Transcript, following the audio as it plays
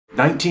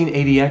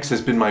1980X has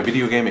been my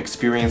video game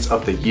experience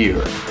of the year.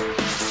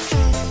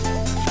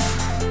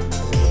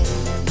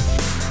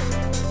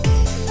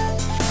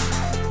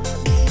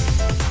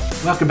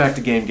 Welcome back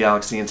to Game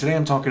Galaxy, and today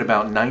I'm talking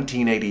about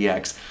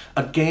 1980X,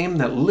 a game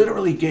that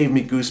literally gave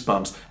me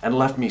goosebumps and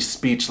left me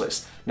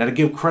speechless. Now, to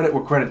give credit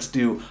where credit's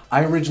due,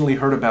 I originally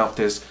heard about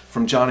this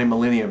from Johnny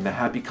Millennium, the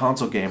Happy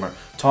Console Gamer,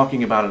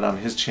 talking about it on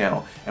his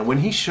channel. And when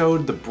he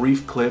showed the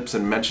brief clips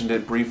and mentioned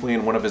it briefly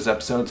in one of his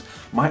episodes,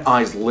 my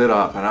eyes lit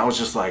up and I was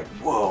just like,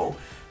 whoa,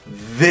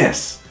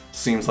 this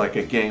seems like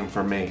a game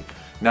for me.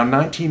 Now,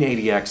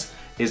 1980X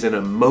is an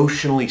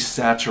emotionally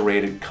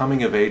saturated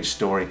coming-of-age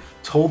story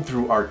told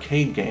through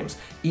arcade games,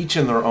 each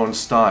in their own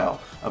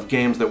style of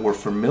games that we're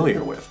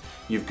familiar with.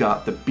 You've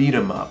got the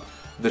beat-em-up,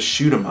 the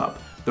shoot-em-up,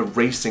 the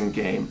racing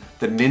game,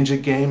 the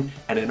ninja game,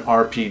 and an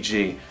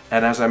RPG.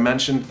 And as I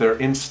mentioned, they're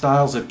in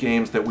styles of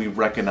games that we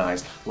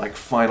recognize, like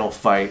Final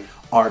Fight,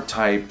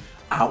 R-Type,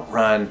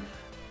 Outrun,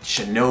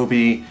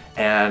 Shinobi,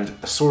 and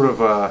sort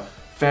of a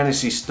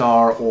Phantasy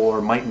Star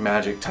or Might and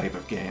Magic type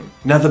of game.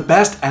 Now, the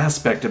best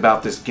aspect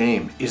about this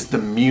game is the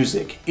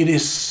music. It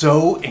is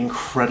so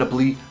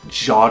incredibly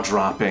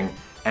jaw-dropping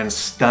and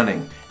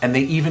stunning. And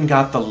they even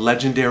got the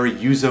legendary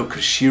Yuzo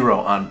Koshiro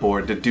on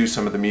board to do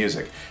some of the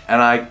music.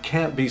 And I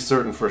can't be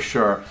certain for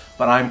sure,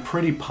 but I'm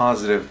pretty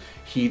positive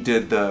he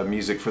did the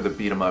music for the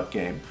beat-em-up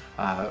game.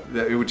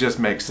 It would just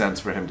make sense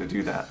for him to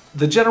do that.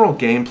 The general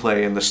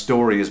gameplay and the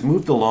story is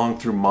moved along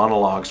through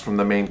monologues from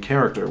the main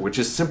character, which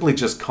is simply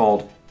just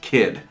called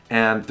Kid,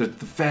 and the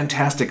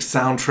fantastic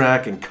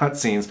soundtrack and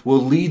cutscenes will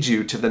lead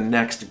you to the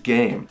next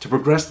game. To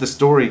progress the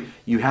story,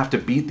 you have to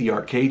beat the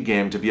arcade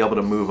game to be able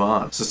to move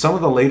on. So some of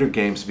the later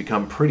games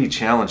become pretty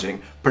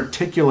challenging,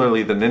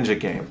 particularly the ninja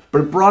game, but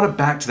it brought it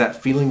back to that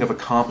feeling of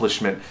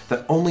accomplishment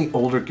that only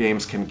older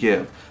games can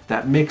give,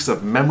 that mix of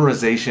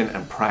memorization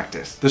and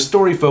practice. The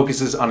story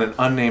focuses on an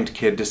unnamed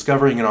kid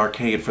discovering an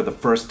arcade for the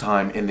first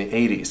time in the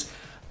 80s,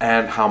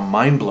 and how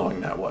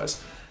mind-blowing that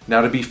was.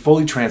 Now, to be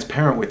fully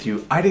transparent with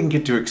you, I didn't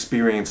get to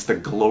experience the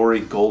glory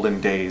golden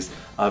days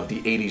of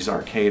the 80s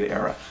arcade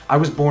era. I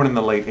was born in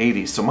the late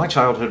 80s, so my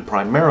childhood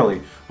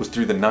primarily was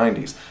through the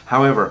 90s.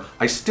 However,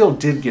 I still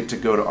did get to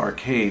go to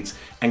arcades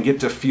and get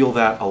to feel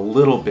that a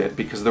little bit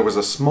because there was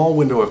a small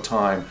window of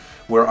time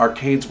where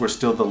arcades were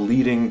still the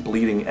leading,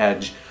 bleeding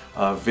edge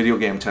of video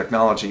game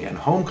technology, and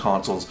home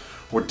consoles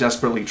were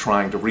desperately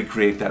trying to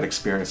recreate that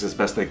experience as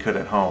best they could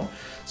at home.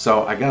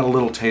 So I got a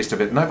little taste of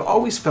it, and I've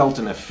always felt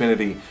an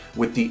affinity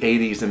with the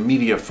 80s and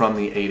media from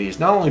the 80s,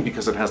 not only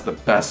because it has the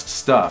best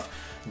stuff,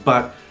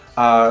 but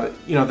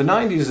you know, the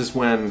 90s is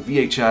when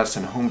VHS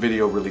and home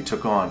video really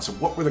took on. So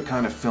what were the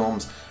kind of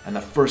films and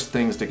the first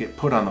things to get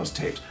put on those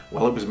tapes?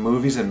 Well, it was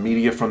movies and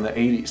media from the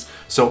 80s.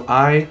 So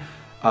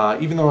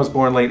even though I was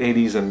born late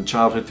 80s and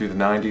childhood through the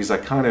 90s, I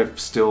kind of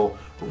still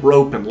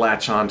rope and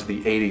latch on to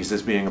the 80s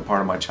as being a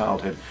part of my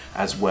childhood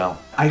as well.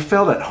 I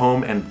felt at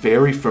home and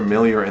very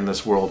familiar in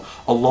this world,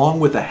 along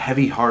with a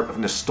heavy heart of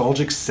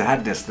nostalgic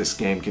sadness this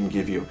game can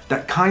give you.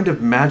 That kind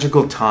of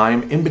magical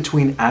time in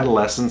between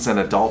adolescence and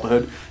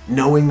adulthood,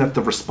 knowing that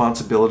the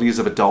responsibilities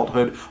of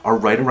adulthood are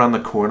right around the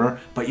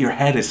corner, but your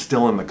head is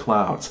still in the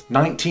clouds.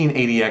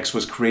 1980X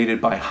was created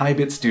by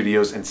Hybit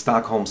Studios in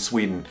Stockholm,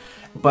 Sweden.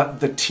 But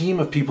the team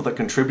of people that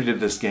contributed to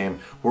this game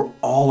were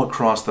all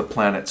across the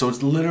planet, so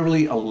it's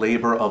literally a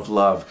labor of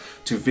love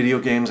to video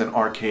games and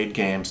arcade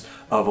games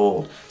of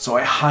old. So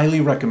I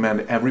highly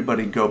recommend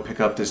everybody go pick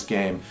up this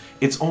game.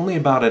 It's only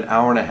about an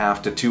hour and a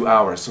half to 2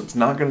 hours, so it's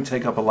not going to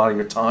take up a lot of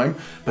your time,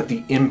 but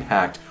the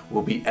impact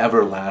will be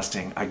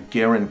everlasting, I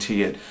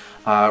guarantee it.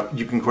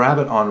 You can grab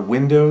it on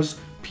Windows,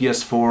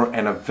 PS4,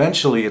 and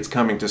eventually it's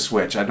coming to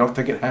Switch. I don't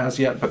think it has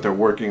yet, but they're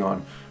working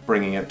on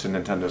bringing it to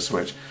Nintendo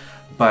Switch.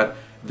 But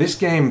this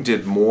game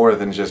did more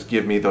than just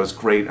give me those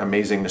great,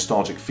 amazing,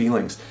 nostalgic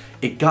feelings.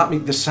 It got me,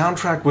 the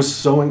soundtrack was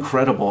so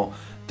incredible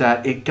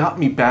that it got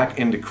me back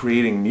into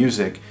creating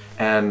music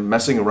and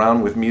messing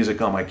around with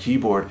music on my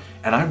keyboard,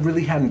 and I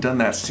really hadn't done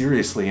that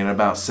seriously in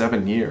about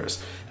 7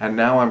 years. And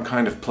now I'm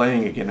kind of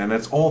playing again, and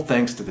it's all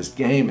thanks to this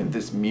game and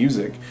this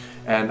music.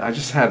 And I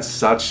just had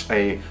such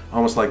a,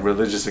 almost like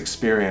religious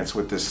experience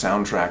with this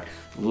soundtrack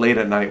late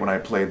at night when I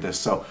played this.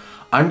 So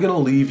I'm gonna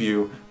leave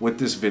you with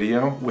this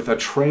video, with a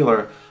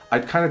trailer. I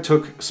kind of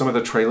took some of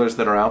the trailers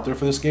that are out there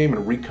for this game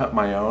and recut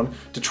my own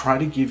to try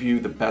to give you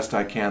the best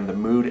I can, the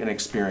mood and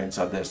experience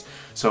of this.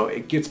 So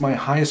it gets my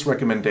highest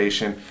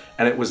recommendation,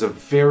 and it was a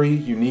very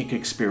unique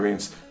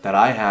experience that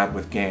I had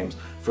with games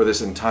for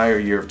this entire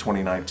year of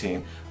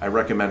 2019. I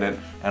recommend it,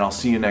 and I'll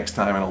see you next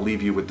time, and I'll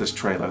leave you with this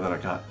trailer that I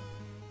got.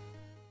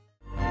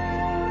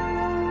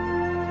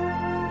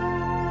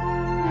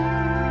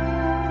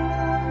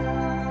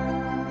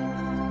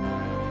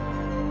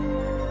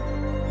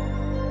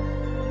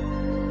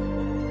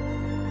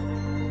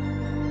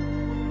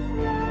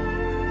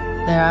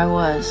 There I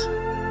was,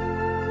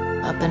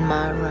 up in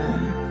my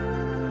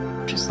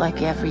room, just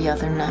like every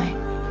other night,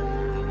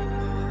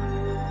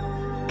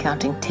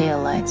 counting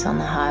taillights on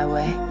the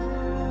highway.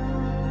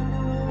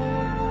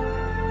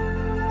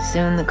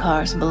 Soon the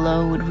cars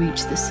below would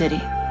reach the city,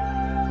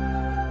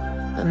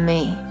 But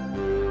me,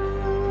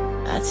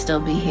 I'd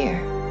still be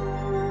here,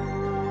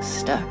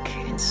 stuck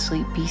in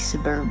sleepy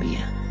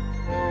suburbia.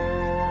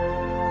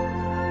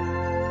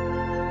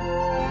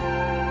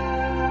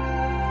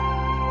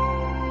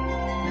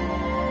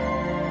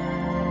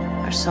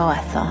 Or so I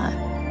thought.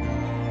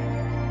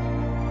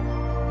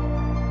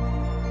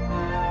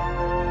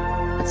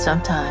 But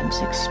sometimes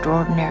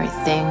extraordinary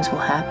things will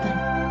happen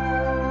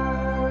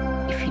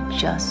if you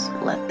just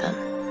let them.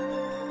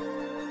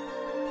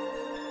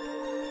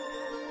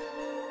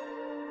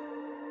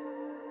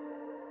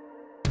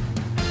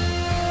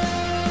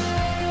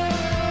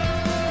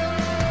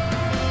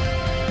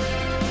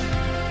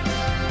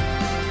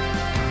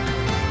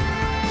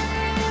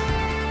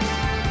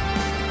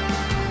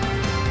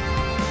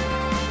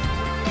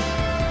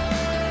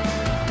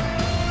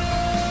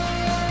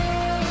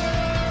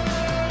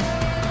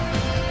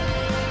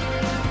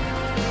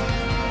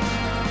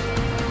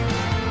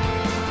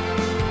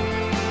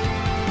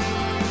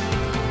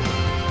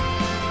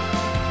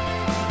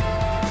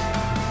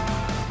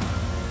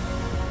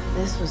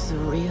 This was the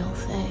real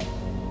thing.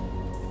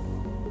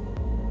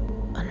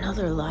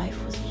 Another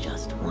life was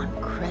just one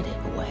credit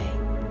away.